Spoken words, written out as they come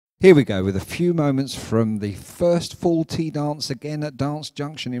Here we go with a few moments from the first full tea dance again at Dance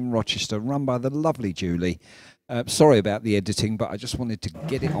Junction in Rochester, run by the lovely Julie. Sorry about the editing, but I just wanted to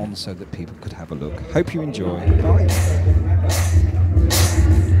get it on so that people could have a look. Hope you enjoy. Bye.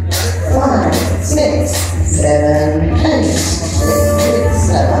 5, 6, 7, 8. With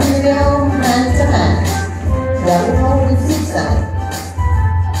slow underarm, hand to hand. Double hold with zigzag.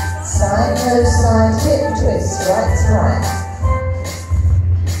 Side, no side, hip twist, right to right.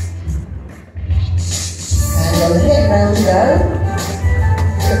 Hand on the hip, round to go.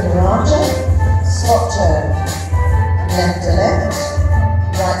 Triple swap turn. Left to left,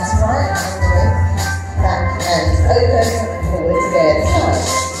 right to right, underneath, back and over, forward to the other side.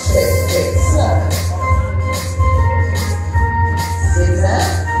 Quick, quick, slow. Zigzag.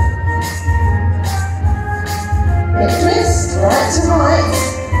 Hip twist, right to right.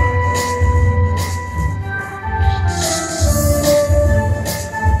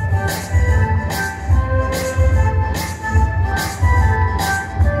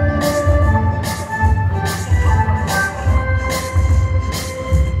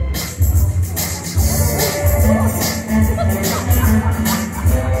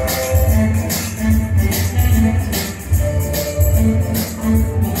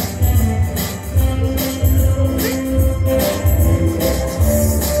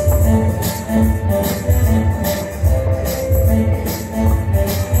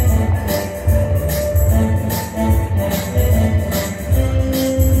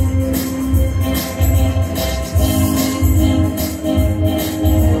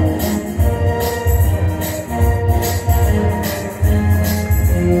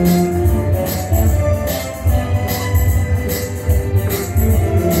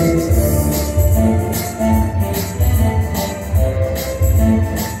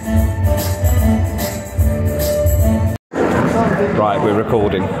 Right, we're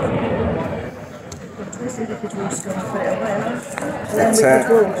recording. That's I'm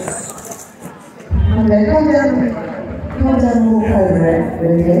going to come down and walk over it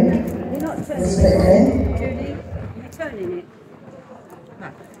with you. You're not turning Just quickly. Julie, you're turning it.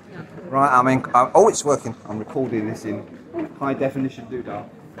 Right, I mean, oh, it's working. I'm recording this in high definition doodah.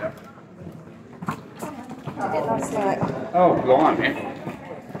 Did it last night? Oh, blimey.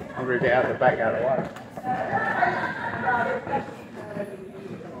 I'm going to get out the back out of the way.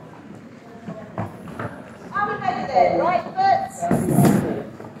 Are we ready then? Right foot.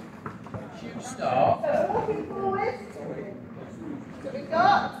 You start. So walking forward. So we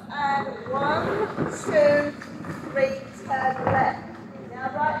got, and 1, 2, 3, turn left. Now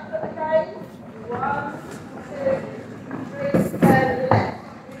right foot again. 1, 2, 3, turn left.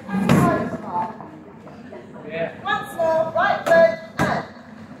 And right smart. Once more, right foot and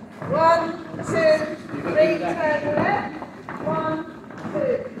 1, 2, 3, turn left. 1,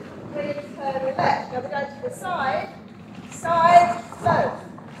 2, 3, turn left. Now we go to the side, side, so.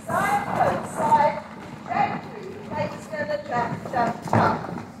 Side, so, side, check, takes together, jump, jump, jump.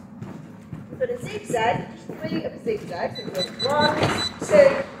 We've got a zigzag, 3 of a zigzag. So we've got 1, 2,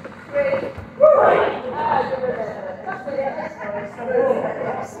 3,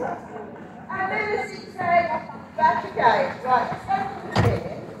 and then a zigzag back again. Right, let's go from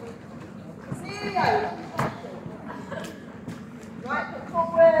here. It's nearly over. Right foot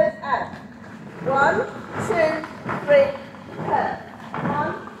forward and 1, 2, 3, turn.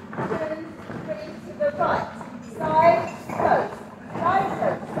 1, 2, 3 to the right. Side, close. Side,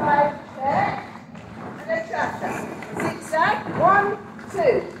 close. Side, check. And a tractor. Zigzag. 1, 2,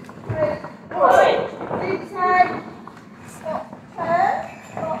 3, 4. Zigzag. Stop, turn.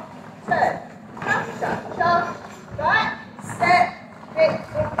 Stop, turn. Tractor. Jump. Back. Step. Hit.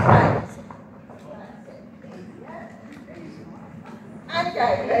 Right. And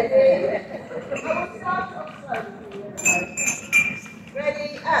again. Ready? I will start off slowly. Ready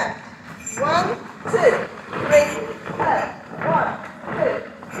and 1, 2, 3, turn. 1, 2,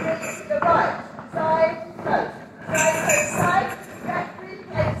 3 to the right. Side, close. Side, close, side. Back,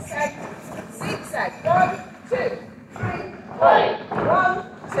 replace, side. Zigzag. 1, 2, 3, 1,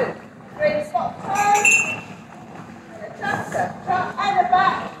 2, 3. Stop, turn. And a tractor. Jump and a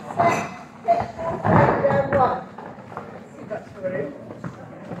back. Step, hit, and down 1. Let's see that's through.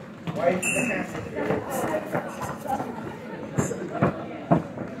 Wait for the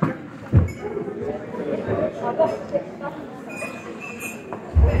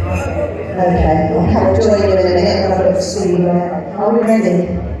Okay, I'll come and join you in a minute when I've got to see you. Are we ready?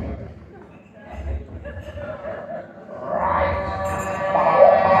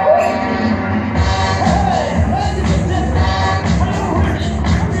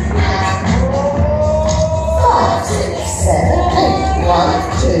 Five, 6, 7, 8.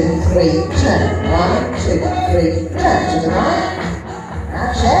 1, 2, 2, 3, turn. 1, 2, 3, turn to the right.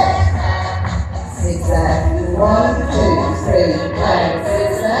 Now check. Zigzag. 1, 2, 3, and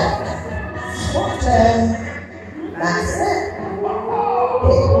zigzag. Swap turn. That's it.